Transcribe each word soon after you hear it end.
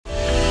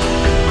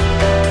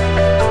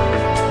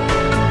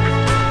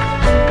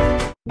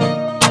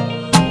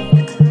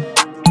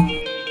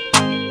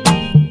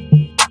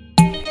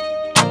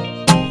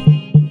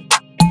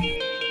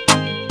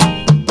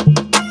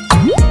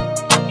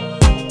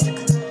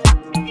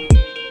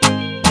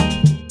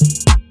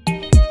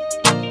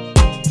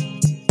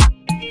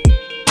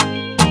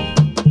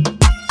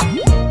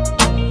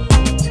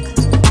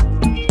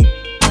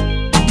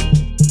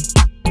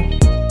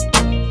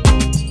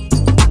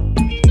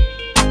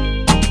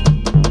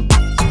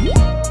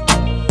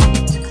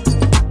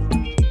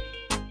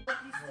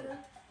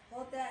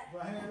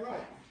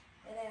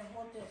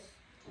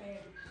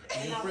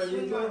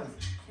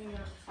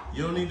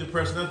You don't need to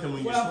press nothing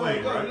when you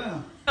swing, right? I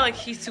feel like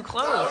he's too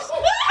close.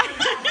 Come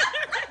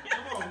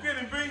on, get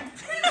it, B.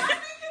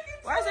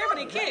 Why is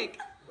everybody kick?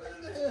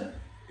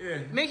 Yeah.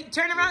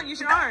 Turn around, use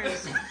your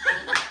arms.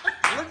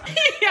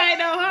 Yeah, I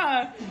know,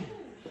 huh?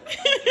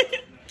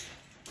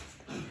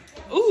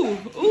 Ooh,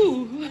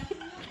 ooh.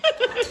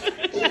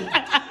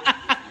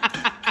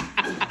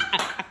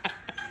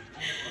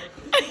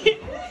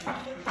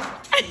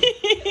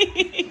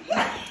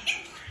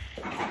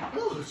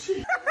 Oh,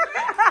 shit.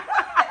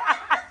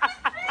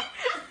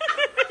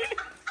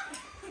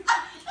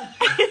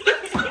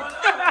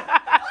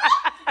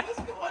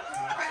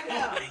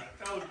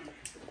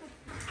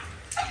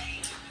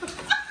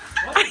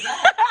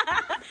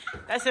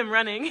 That's him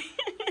running.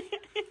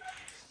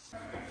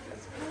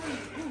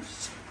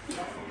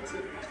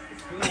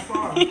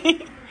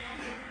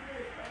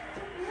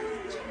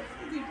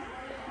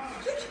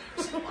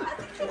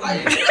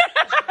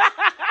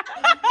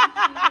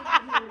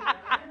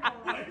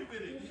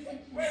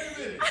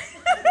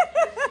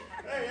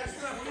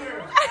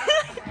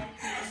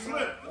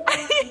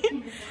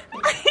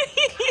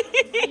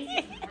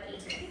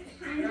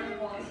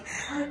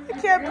 I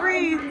can't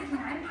breathe.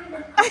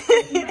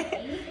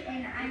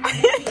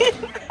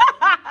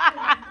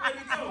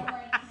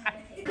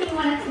 What you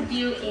want us to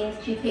do is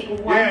to pick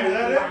one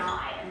item.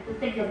 Let's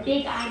pick a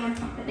big item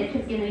that the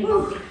kid's going to be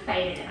most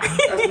excited about.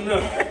 That's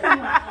enough.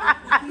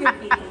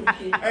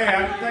 Hey, I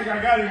think I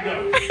got it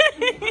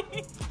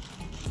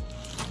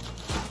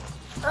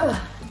though.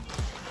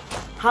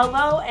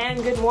 Hello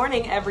and good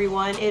morning,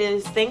 everyone. It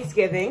is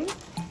Thanksgiving,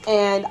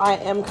 and I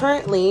am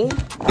currently...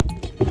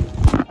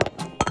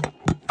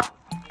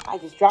 I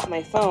just dropped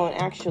my phone,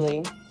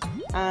 actually.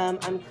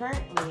 I'm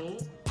currently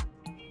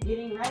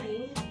getting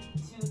ready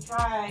to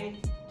try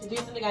to do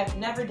something I've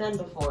never done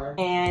before,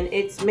 and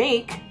it's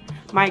make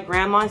my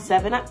grandma's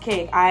 7-Up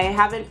cake. I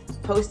haven't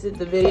posted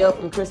the video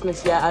from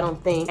Christmas yet, I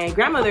don't think. My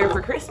grandmother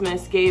for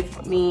Christmas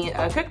gave me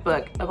a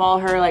cookbook of all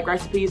her like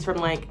recipes from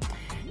like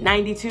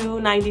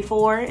 92,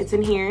 94. It's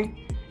in here.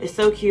 It's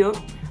so cute.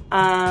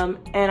 And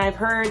I've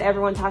heard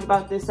everyone talk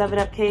about this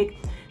 7-Up cake,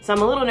 so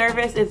I'm a little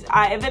nervous. If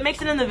it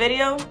makes it in the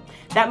video,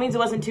 that means it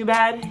wasn't too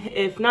bad.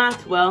 If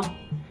not, well,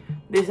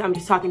 I'm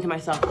just talking to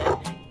myself then.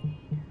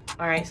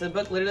 All right, so the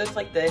book literally looks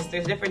like this.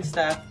 There's different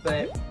stuff,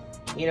 but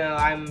you know,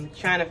 I'm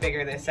trying to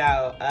figure this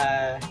out.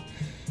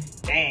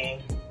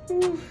 Dang.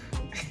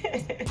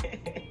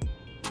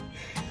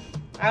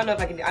 I don't know if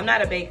I can do, I'm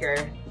not a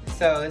baker,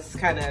 so it's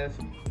kind of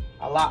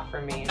a lot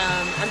for me.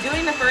 I'm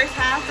doing the first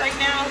half right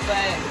now,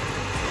 but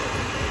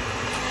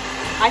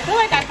I feel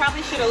like I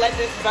probably should have let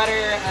this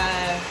butter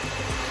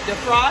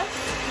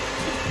defrost.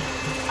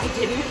 I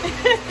didn't.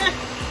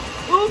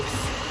 Oops.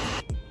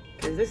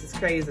 Because this is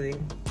crazy.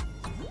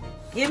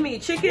 Give me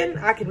chicken,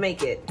 I can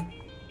make it.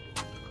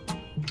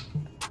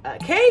 A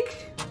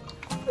cake?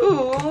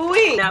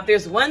 Ooh-wee. Now, if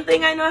there's one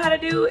thing I know how to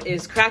do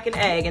is crack an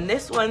egg. And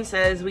this one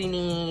says we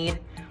need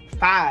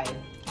 5.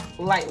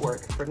 Light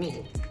work for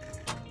me.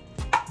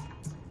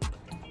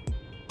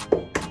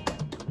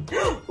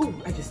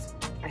 Ooh,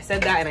 I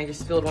said that and I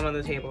just spilled one on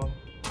the table.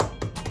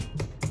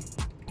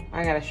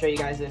 I gotta show you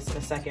guys this in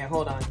a second.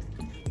 Hold on.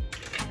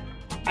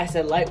 I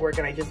said light work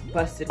and I just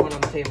busted one on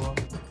the table.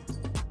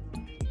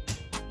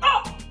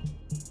 Oh!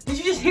 Did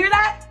you just hear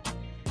that?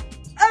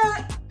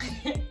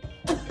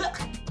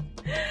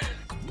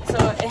 So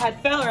it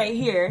had fell right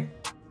here.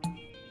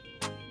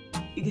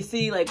 You can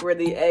see like where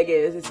the egg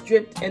is. It's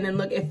dripped and then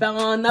look, it fell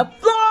on the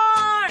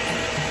floor!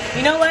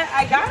 You know what?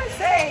 I gotta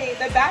say,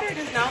 the batter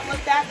does not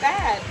look that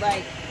bad.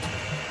 Like,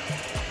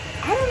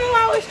 I don't know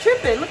how I was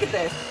tripping. Look at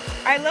this.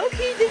 I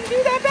low-key didn't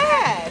do that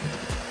bad.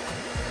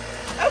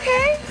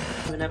 Okay.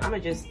 I'm gonna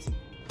just,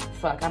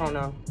 fuck, I don't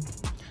know.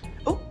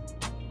 Oh.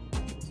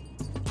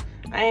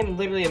 I am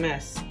literally a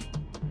mess.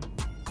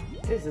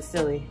 This is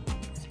silly.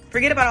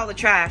 Forget about all the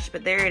trash,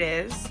 but there it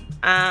is.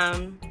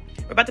 We're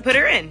about to put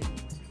her in.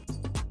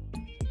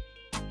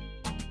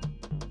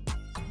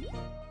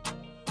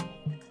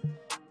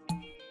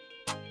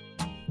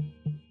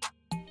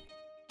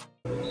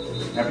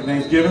 Happy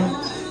Thanksgiving,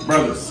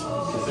 brothers.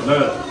 It's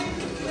love.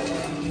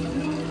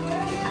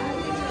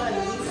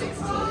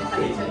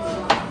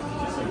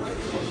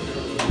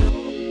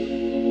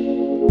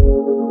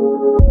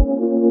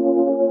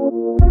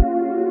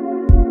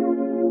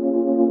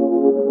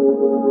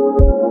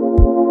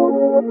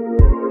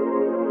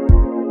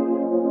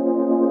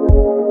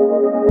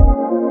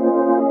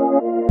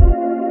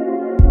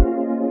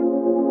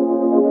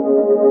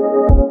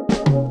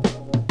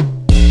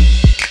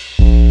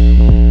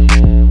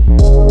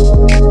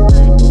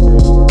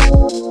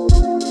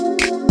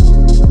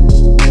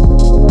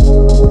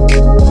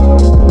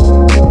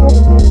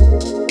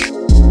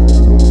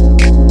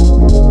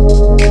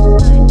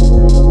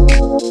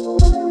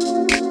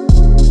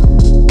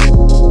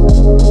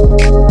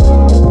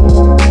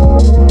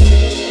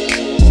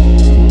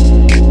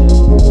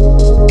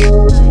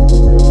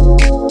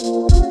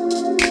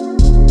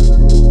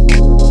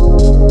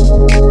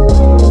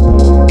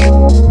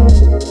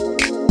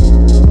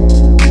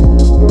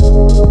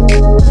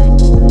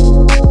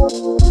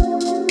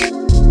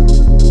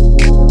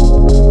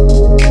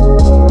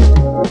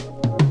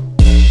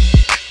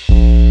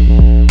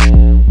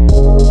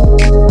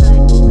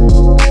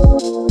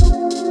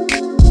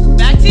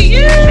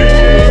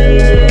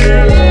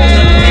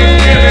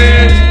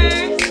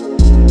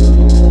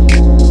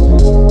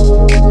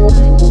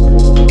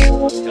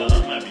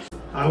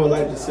 would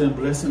like to send a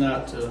blessing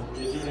out to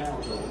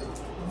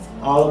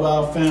all of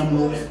our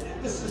families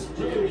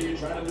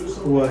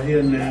who are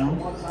here now,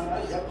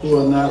 who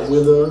are not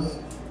with us,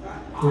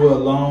 who are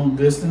long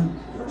distance.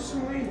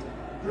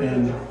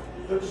 And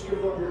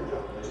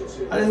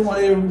I just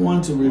want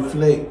everyone to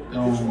reflect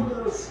on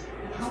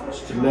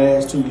the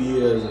last 2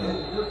 years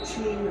and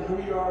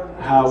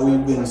how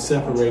we've been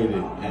separated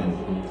and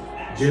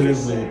dealing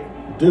with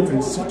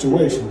different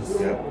situations.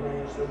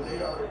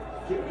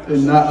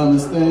 And not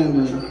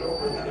understanding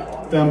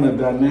family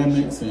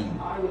dynamics and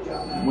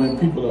when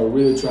people are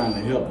really trying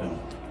to help them.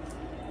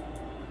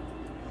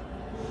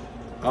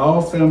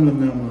 All family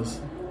members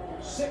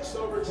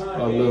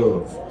are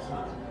loved,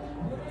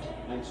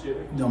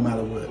 no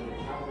matter what.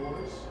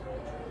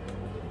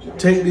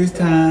 Take this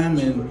time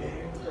and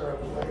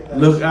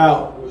look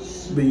out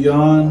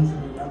beyond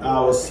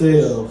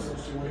ourselves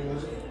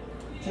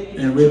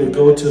and really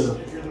go to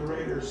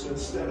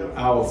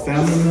our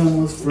family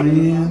members,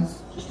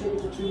 friends,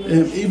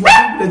 and even people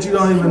that you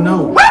don't even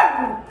know.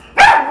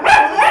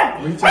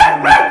 Reach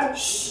out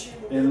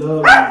and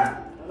love them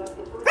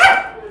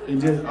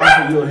and just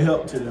offer your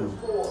help to them.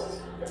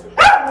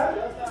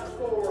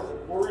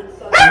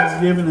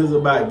 Thanksgiving is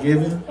about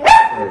giving.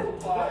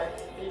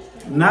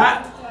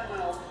 Not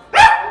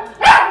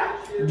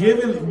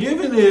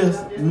giving is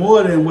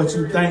more than what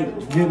you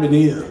think giving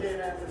is.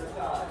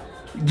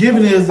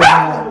 Giving is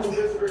about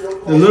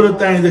the little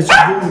things that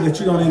you do that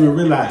you don't even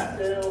realize.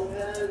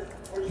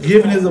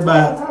 Giving is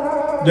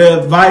about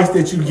the advice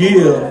that you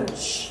give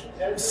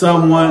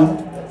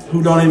someone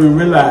who don't even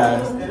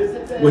realize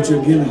what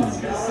you're giving them.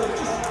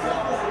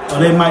 Or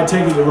they might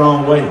take it the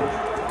wrong way.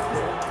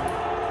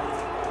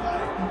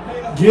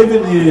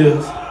 Giving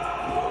is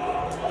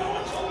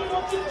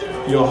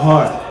your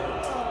heart,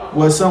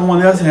 what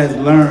someone else has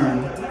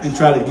learned, and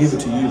try to give it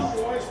to you.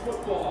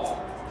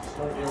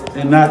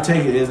 And not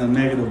take it in a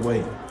negative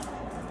way.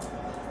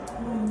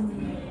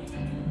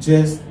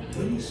 Just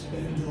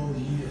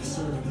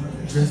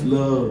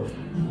love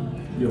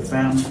your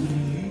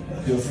family,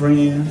 your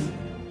friends,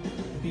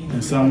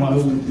 and someone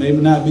who maybe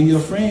not be your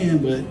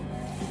friend, but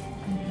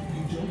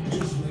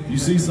you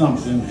see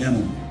something in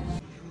them.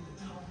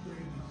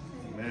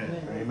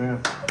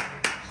 Amen.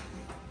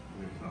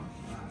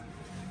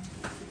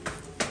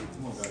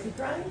 You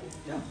crying?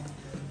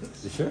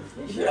 You sure?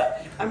 You sure?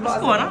 What's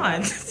going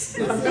on?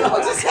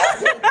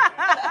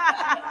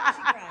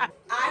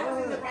 I was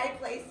in the right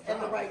place at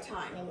the right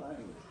time.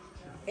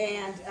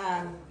 And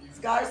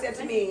Scholar said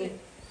to me,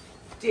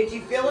 did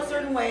you feel a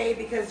certain way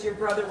because your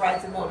brother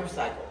rides a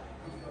motorcycle?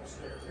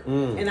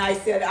 And I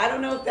said, I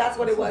don't know if that's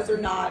what it was or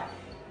not,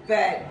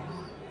 but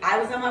I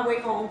was on my way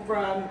home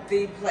from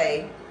the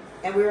play,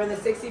 and we were on the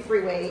 60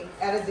 freeway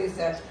at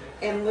Azusa,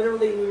 and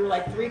literally we were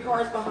like 3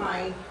 cars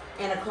behind,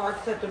 and a car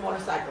clipped a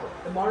motorcycle.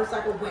 The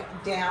motorcycle went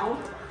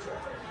down,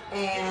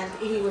 and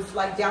he was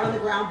like down on the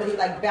ground, but he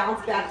like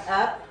bounced back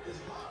up,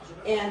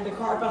 and the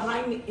car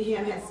behind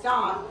him had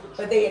stopped,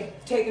 but they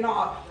had taken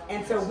off,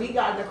 and so we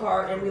got in the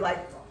car and we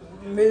like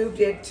moved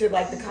it to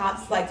like the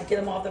cops, like to get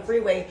him off the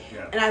freeway.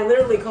 And I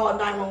literally called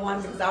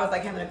 911 because I was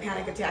like having a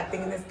panic attack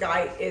thinking this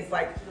guy is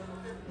like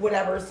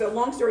whatever. So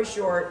long story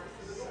short,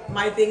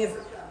 my thing is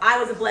I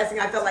was a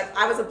blessing. I felt like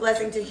I was a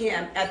blessing to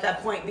him at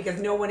that point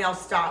because no one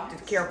else stopped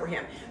to care for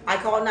him. I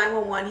called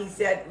 911. He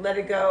said, let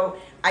it go.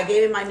 I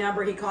gave him my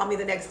number. He called me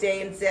the next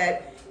day and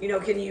said, you know,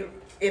 can you,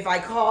 if I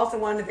call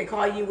someone, if they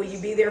call you, will you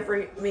be there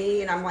for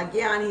me? And I'm like,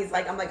 yeah. And he's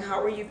like, I'm like,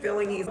 how are you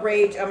feeling? He's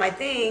rage on my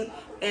thing.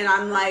 And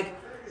I'm like,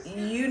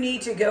 you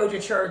need to go to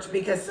church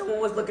because someone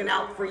was looking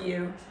out for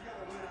you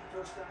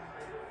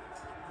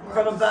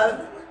from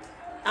above.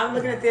 I'm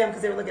looking at them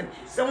because they were looking.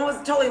 Someone was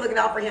totally looking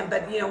out for him.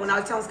 But, you know, when I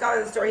was telling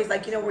Scholar the story, he's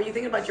like, you know, were you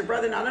thinking about your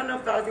brother? And I don't know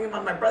if I was thinking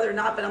about my brother or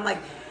not, but I'm like,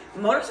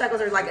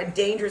 motorcycles are like a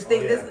dangerous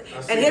thing.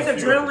 And his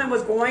adrenaline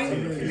was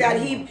going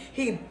that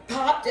he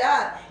popped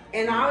up.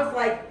 And I was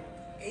like,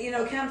 you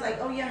know, Cam's like,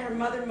 oh, yeah, her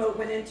mother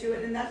went into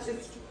it. And that's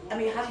just, I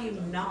mean, how do you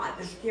not?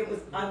 This kid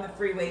was on the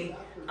freeway,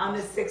 on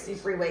the 60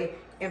 freeway,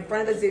 in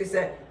front of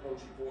Azusa.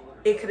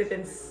 It could have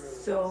been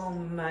so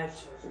much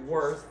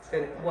worse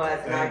than it was.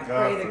 And I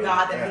pray to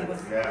God that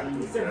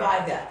he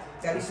survived that.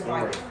 That he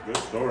survived it. Good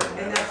story.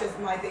 And that's just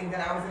my thing,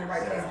 that I was in the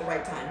right place at the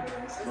right time.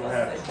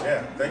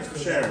 Yeah, thanks for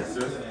sharing,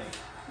 sis.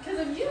 Because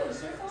of you,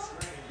 it's your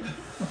fault.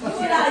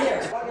 Get out of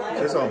here.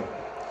 It's on.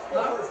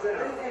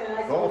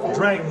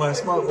 Drink my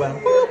smoke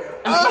one.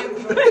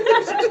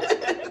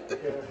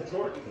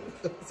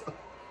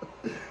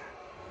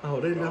 Oh,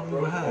 they left me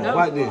behind. No.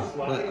 What this?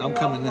 But I'm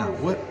coming now.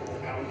 What?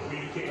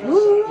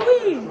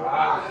 Woo-wee.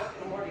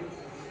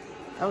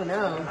 Oh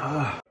no.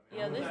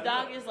 Yeah, this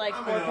dog is like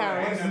 4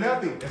 pounds.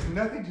 It's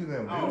nothing to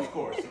them. Oh, of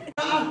course.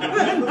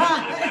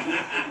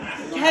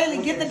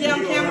 Haley, get the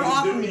damn camera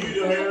off of me.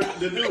 You have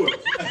to do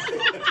it.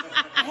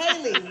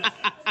 Haley,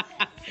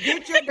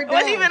 get your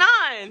What's even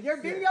on? Your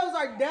videos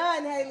are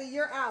done, Haley.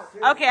 You're out.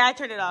 Okay, I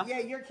turned it off. Yeah,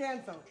 you're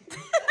canceled.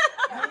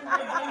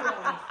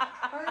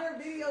 Her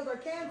videos are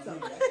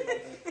canceled.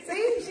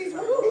 See, she's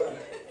rude.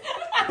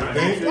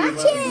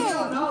 Watch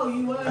it! No,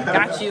 you were.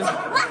 Got you.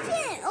 Watch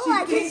it! Oh,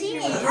 I can see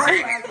it.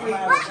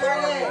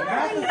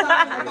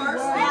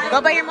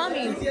 Go by your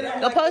mommy.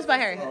 Go pose by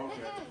her.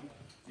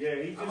 Yeah,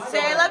 he just Say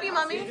I love you,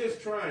 mommy. He's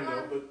just trying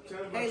though, but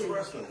tell him to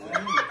trust him.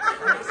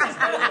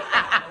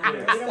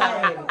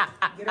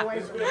 Get away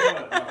from me.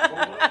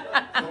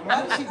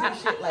 Why does she do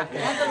shit like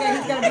that? That's okay,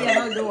 he's gonna be at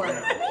her door.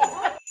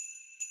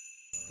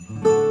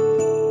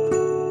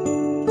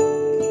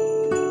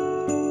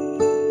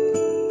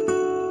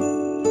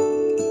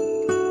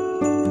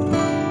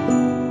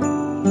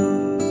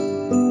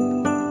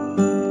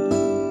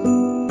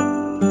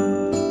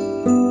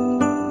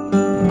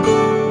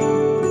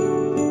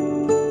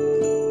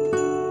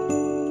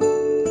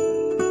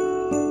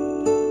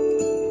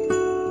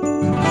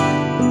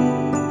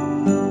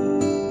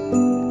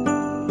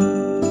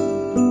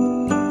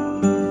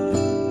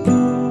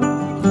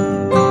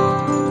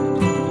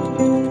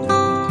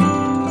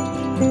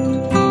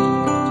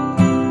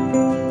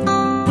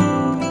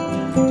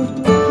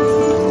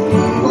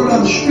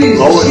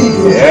 Hold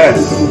it. Yes.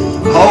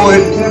 Hold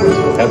it.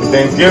 Happy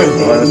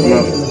Thanksgiving. Let us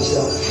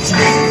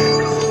know.